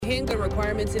Handgun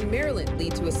requirements in Maryland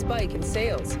lead to a spike in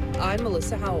sales. I'm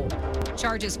Melissa Howell.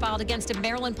 Charges filed against a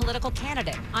Maryland political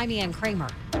candidate. I'm Ian Kramer.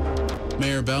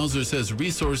 Mayor Bowser says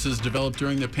resources developed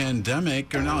during the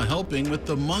pandemic are now helping with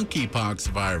the monkeypox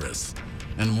virus.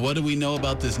 And what do we know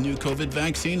about this new COVID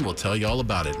vaccine? We'll tell you all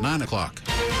about it. 9 o'clock.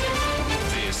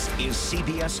 This is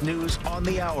CBS News on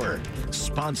the Hour,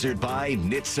 sponsored by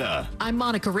NHTSA. I'm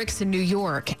Monica Ricks in New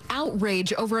York.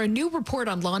 Outrage over a new report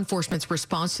on law enforcement's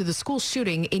response to the school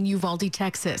shooting in Uvalde,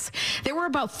 Texas. There were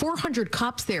about 400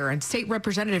 cops there, and State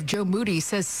Representative Joe Moody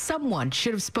says someone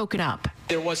should have spoken up.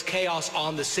 There was chaos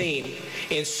on the scene,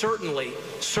 and certainly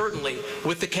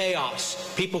with the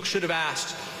chaos, people should have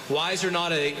asked, why is there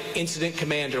not an incident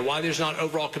commander? Why there's not an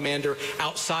overall commander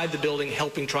outside the building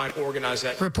helping try and organize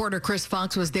that? Reporter Chris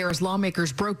Fox was there as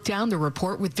lawmakers broke down the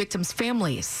report with victims'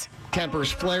 families.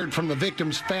 Tempers flared from the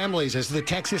victims' families as the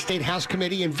Texas State House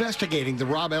Committee investigating the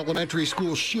Robb Elementary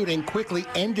School shooting quickly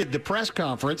ended the press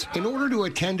conference in order to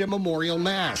attend a memorial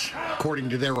mass. According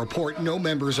to their report, no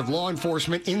members of law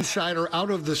enforcement inside or out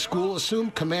of the school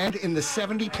assumed command in the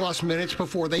 70-plus minutes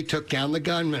before they took down the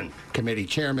gunman. Committee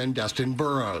Chairman Dustin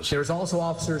Burrows. There's also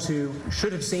officers who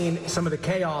should have seen some of the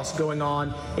chaos going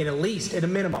on in at a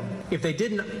minimum. If they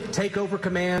didn't take over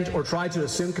command or try to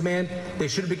assume command, they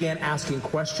should have began asking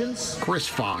questions. Chris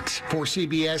Fox for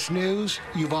CBS News,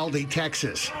 Uvalde,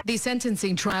 Texas. The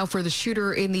sentencing trial for the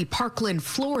shooter in the Parkland,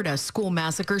 Florida school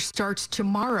massacre starts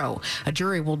tomorrow. A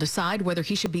jury will decide whether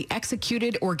he should be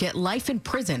executed or get life in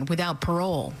prison without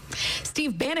parole.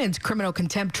 Steve Bannon's criminal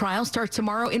contempt trial starts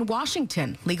tomorrow in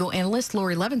Washington. Legal analyst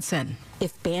Lori Levinson.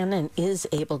 If Bannon is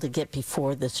able to get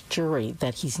before this jury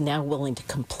that he's now willing to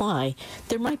comply,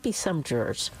 there might be some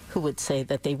jurors who would say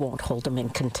that they won't hold him in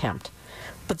contempt.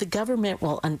 But the government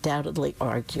will undoubtedly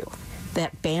argue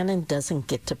that Bannon doesn't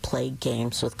get to play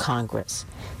games with Congress.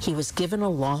 He was given a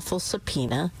lawful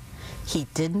subpoena. He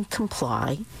didn't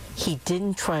comply. He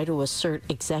didn't try to assert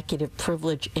executive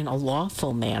privilege in a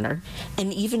lawful manner.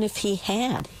 And even if he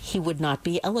had, he would not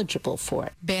be eligible for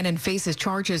it. Bannon faces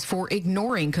charges for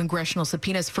ignoring congressional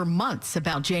subpoenas for months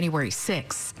about January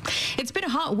 6th. It's been a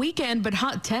hot weekend, but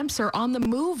hot temps are on the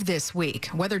move this week.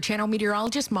 Weather Channel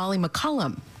meteorologist Molly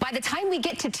McCullum. By the time we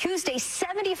get to Tuesday,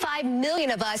 75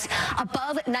 million of us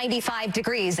above 95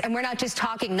 degrees. And we're not just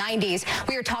talking 90s.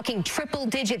 We are talking triple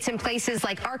digits in places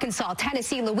like Arkansas,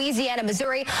 Tennessee, Louisiana,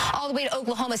 Missouri, all the way to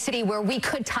Oklahoma City, where we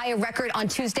could tie a record on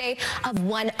Tuesday of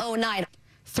 109.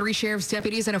 3 sheriff's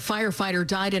deputies and a firefighter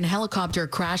died in a helicopter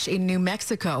crash in New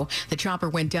Mexico. The chopper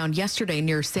went down yesterday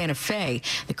near Santa Fe.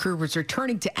 The crew was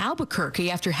returning to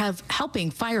Albuquerque after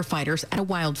helping firefighters at a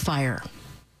wildfire.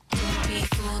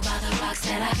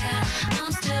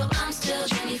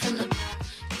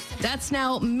 That's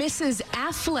now Mrs.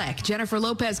 Affleck. Jennifer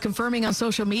Lopez confirming on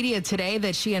social media today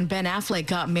that she and Ben Affleck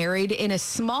got married in a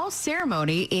small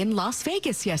ceremony in Las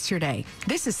Vegas yesterday.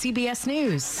 This is CBS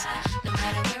News.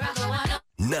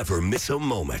 Never miss a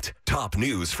moment. Top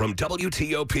news from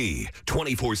WTOP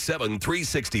 24/7,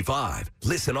 365.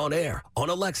 Listen on air, on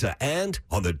Alexa, and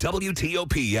on the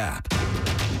WTOP app.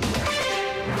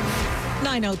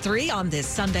 9:03 on this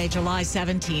Sunday, July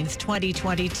 17th,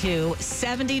 2022.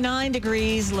 79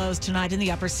 degrees, lows tonight in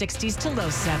the upper 60s to low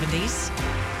 70s.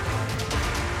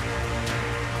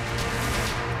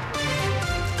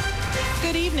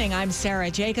 Good evening. I'm Sarah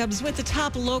Jacobs with the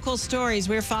top local stories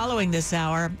we're following this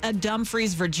hour. A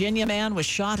Dumfries, Virginia man was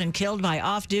shot and killed by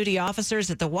off-duty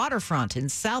officers at the waterfront in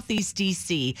southeast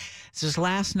D.C. This was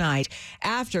last night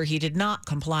after he did not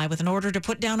comply with an order to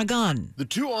put down a gun. The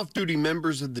 2 off-duty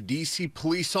members of the D.C.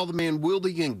 police saw the man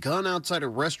wielding a gun outside a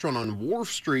restaurant on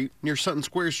Wharf Street near Sutton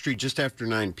Square Street just after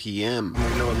 9 p.m.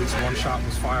 We know at least one shot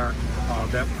was fired.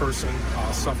 That person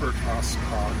suffered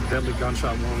a deadly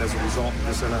gunshot wound as a result of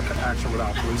this interaction with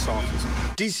our police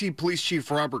officers. D.C. Police Chief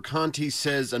Robert Conti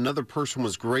says another person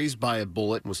was grazed by a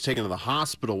bullet and was taken to the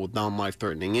hospital with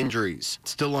non-life-threatening injuries.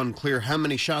 It's still unclear how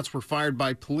many shots were fired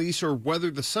by police or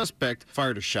whether the suspect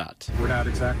fired a shot. We're not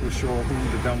exactly sure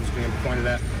who the gun was being pointed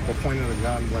at or pointing the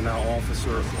gun when our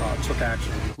officer took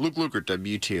action. Luke Lukert,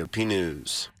 WTOP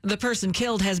News. The person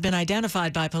killed has been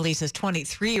identified by police as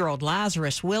 23-year-old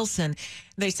Lazarus Wilson.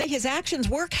 They say his actions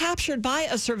were captured by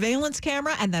a surveillance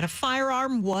camera and that a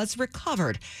firearm was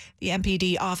recovered. The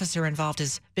MPD officer involved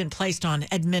has been placed on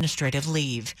administrative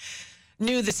leave.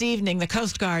 New this evening, the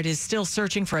Coast Guard is still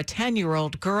searching for a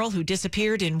 10-year-old girl who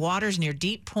disappeared in waters near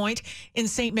Deep Point in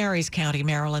St. Mary's County,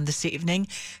 Maryland this evening.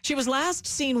 She was last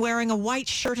seen wearing a white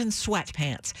shirt and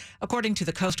sweatpants. According to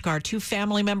the Coast Guard, 2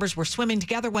 family members were swimming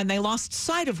together when they lost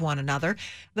sight of one another.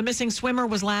 The missing swimmer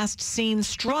was last seen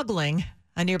struggling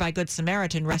A nearby Good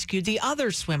Samaritan rescued the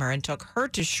other swimmer and took her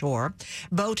to shore.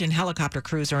 Boat and helicopter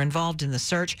crews are involved in the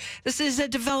search. This is a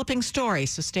developing story,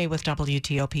 so stay with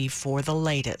WTOP for the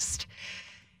latest.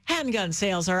 Handgun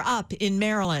sales are up in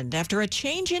Maryland after a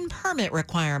change in permit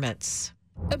requirements.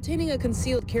 Obtaining a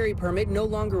concealed carry permit no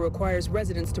longer requires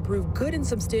residents to prove good and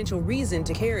substantial reason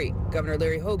to carry. Governor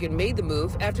Larry Hogan made the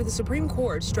move after the Supreme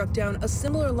Court struck down a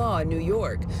similar law in New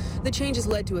York. The changes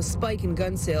led to a spike in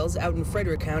gun sales out in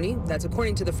Frederick County. That's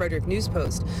according to the Frederick News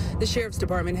Post. The Sheriff's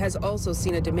Department has also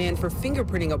seen a demand for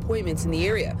fingerprinting appointments in the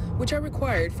area, which are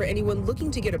required for anyone looking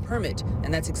to get a permit,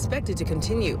 and that's expected to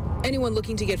continue. Anyone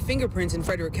looking to get fingerprints in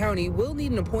Frederick County will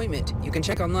need an appointment. You can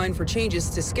check online for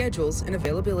changes to schedules and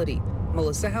availability.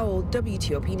 Melissa Howell,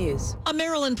 WTOP News. A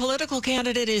Maryland political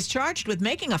candidate is charged with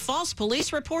making a false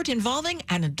police report involving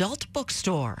an adult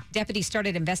bookstore. Deputies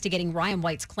started investigating Ryan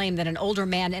White's claim that an older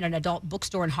man in an adult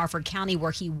bookstore in Harford County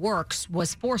where he works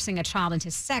was forcing a child into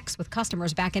sex with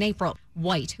customers back in April.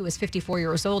 White, who is 54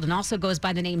 years old and also goes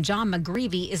by the name John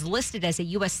McGreevy, is listed as a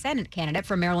U.S. Senate candidate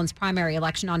for Maryland's primary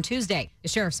election on Tuesday. The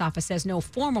sheriff's office says no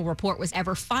formal report was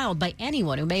ever filed by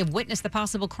anyone who may have witnessed the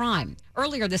possible crime.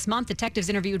 Earlier this month, detectives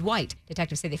interviewed White.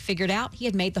 Detectives say they figured out he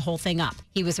had made the whole thing up.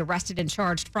 He was arrested and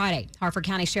charged Friday. Harford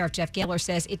County Sheriff Jeff Gaylor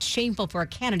says it's shameful for a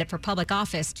candidate for public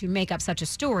office to make up such a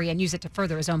story and use it to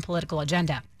further his own political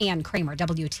agenda. Ann Kramer,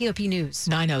 WTOP News.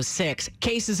 9:06.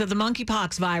 Cases of the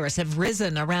monkeypox virus have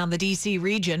risen around the D.C.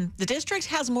 region. The district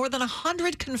has more than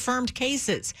 100 confirmed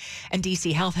cases, and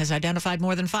D.C. Health has identified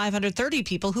more than 530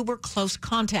 people who were close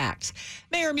contacts.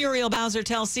 Mayor Muriel Bowser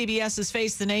tells CBS's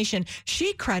Face the Nation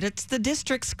she credits the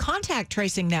district's contact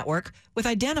tracing network with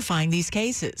identifying these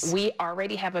cases. We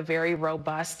already have a very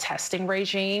robust testing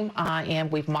regime,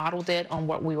 and we've modeled it on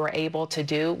what we were able to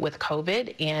do with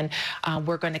COVID, and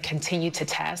we're going to continue to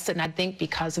test. And I think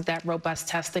because of that robust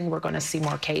testing, we're going to see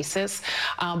more cases.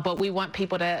 But we want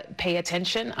people to pay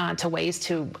attention to ways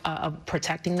to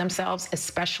protecting themselves,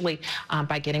 especially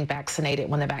by getting vaccinated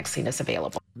when the vaccine is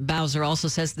available. Bowser also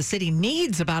says the city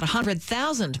needs about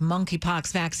 100,000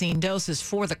 monkeypox vaccine doses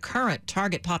for the current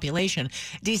target population.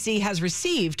 D.C. has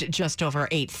received just over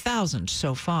 8,000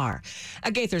 so far.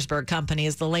 A Gaithersburg company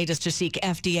is the latest to seek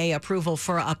FDA approval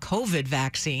for a COVID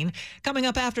vaccine. Coming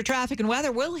up after traffic and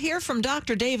weather, we'll hear from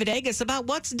Dr. David Agus about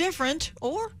what's different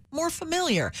or more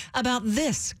familiar about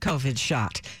this COVID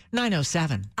shot.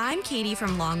 9:07. I'm Katie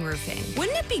from Long Roofing.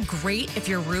 Wouldn't it be great if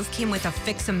your roof came with a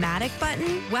Fix-O-Matic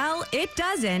button? Well, it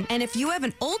doesn't. And if you have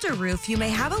an older roof, you may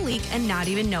have a leak and not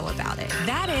even know about it.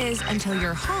 That is until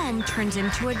your home turns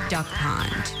into a duck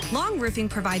pond. Long Roofing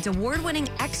provides award-winning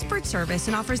expert service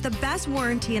and offers the best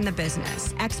warranty in the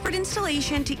business. Expert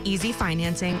installation to easy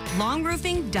financing, Long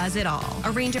Roofing does it all.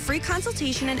 Arrange a free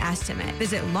consultation and estimate.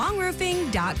 Visit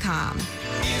longroofing.com.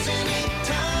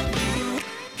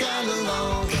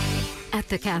 At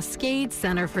the Cascade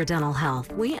Center for Dental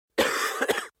Health, we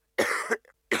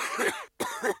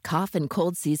cough and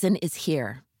cold season is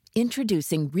here.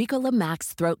 Introducing Ricola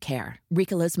Max Throat Care,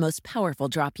 Ricola's most powerful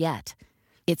drop yet.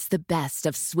 It's the best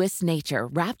of Swiss nature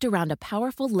wrapped around a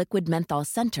powerful liquid menthol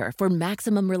center for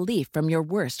maximum relief from your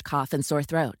worst cough and sore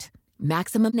throat.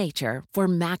 Maximum nature for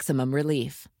maximum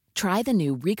relief. Try the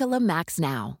new Ricola Max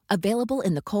now, available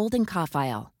in the cold and cough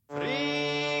aisle.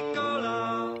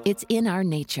 It's in our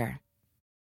nature.